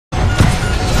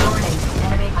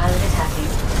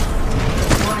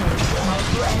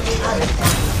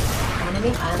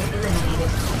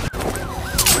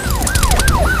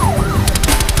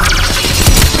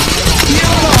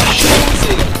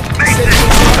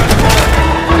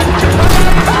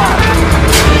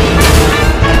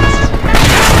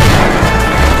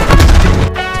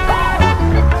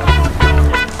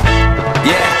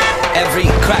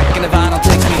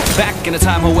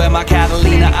time where my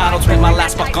Catalina autos spent my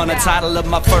last buck on the title of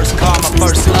my first car, my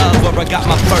first love, where I got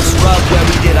my first rub, where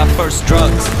we did our first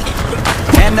drugs.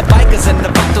 And the bikers and the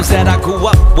vatos that I grew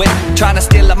up with, trying to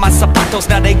steal up my zapatos,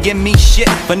 now they give me shit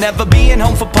for never being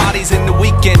home for parties and the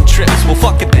weekend trips. Well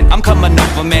fuck it then, I'm coming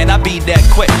over man, I be that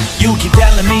quick. You keep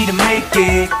telling me to make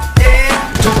it,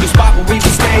 yeah, to the spot where we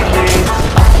can stay lit,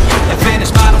 and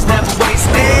finish bottles never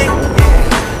wasted,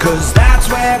 cause that's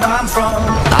where I'm from.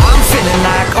 I'm feeling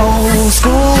like old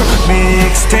school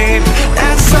mixtape,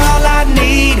 that's all I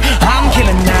need. I'm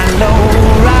killing that low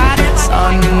ride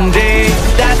Sunday,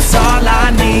 that's all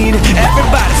I need.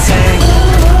 Everybody sing,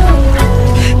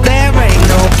 there ain't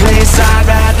no place I'd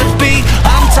rather be.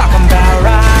 I'm talking about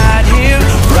right here,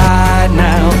 right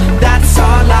now, that's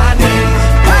all I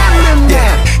need.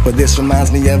 Yeah, but this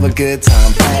reminds me of a good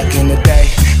time back in the day.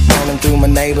 Rolling through my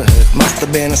neighborhood, must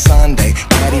have been a Sunday.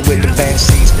 Daddy with the band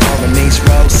sheets, pouring East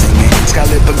Road, singing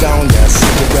Scarlet Begonia,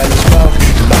 Cinderella's Road.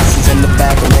 The bosses in the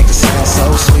back will make it sound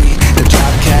so sweet. The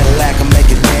drop Cadillac will make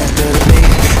it dance to the beat.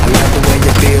 I love the way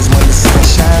it feels when the sun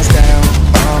shines down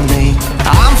on me.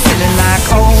 I'm feeling like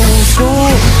old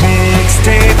school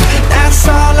mixtape, that's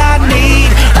all I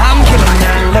need. I'm killing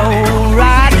that low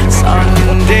ride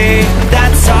Sunday,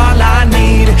 that's all I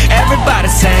need. Everybody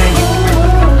sing,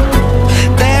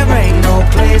 there ain't no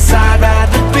place I'd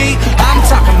rather be. I'm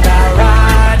talking about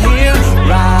right here,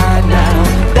 right now,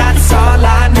 that's all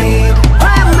I need.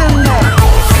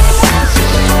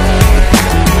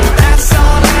 That's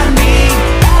all I need.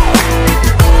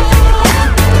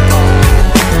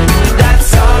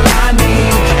 That's all I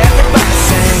need. Everybody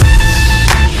sing.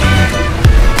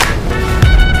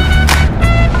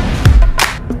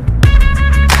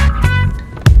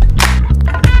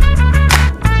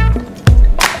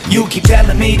 You keep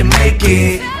telling me to make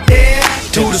it, yeah,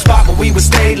 to the spot where we would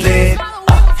stay lit,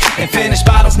 and finish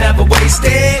bottles never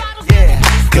wasted, yeah,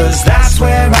 cause that's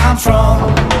where I'm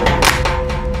from.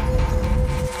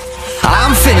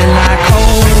 I'm feeling like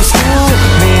old school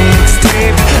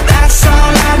mixtape,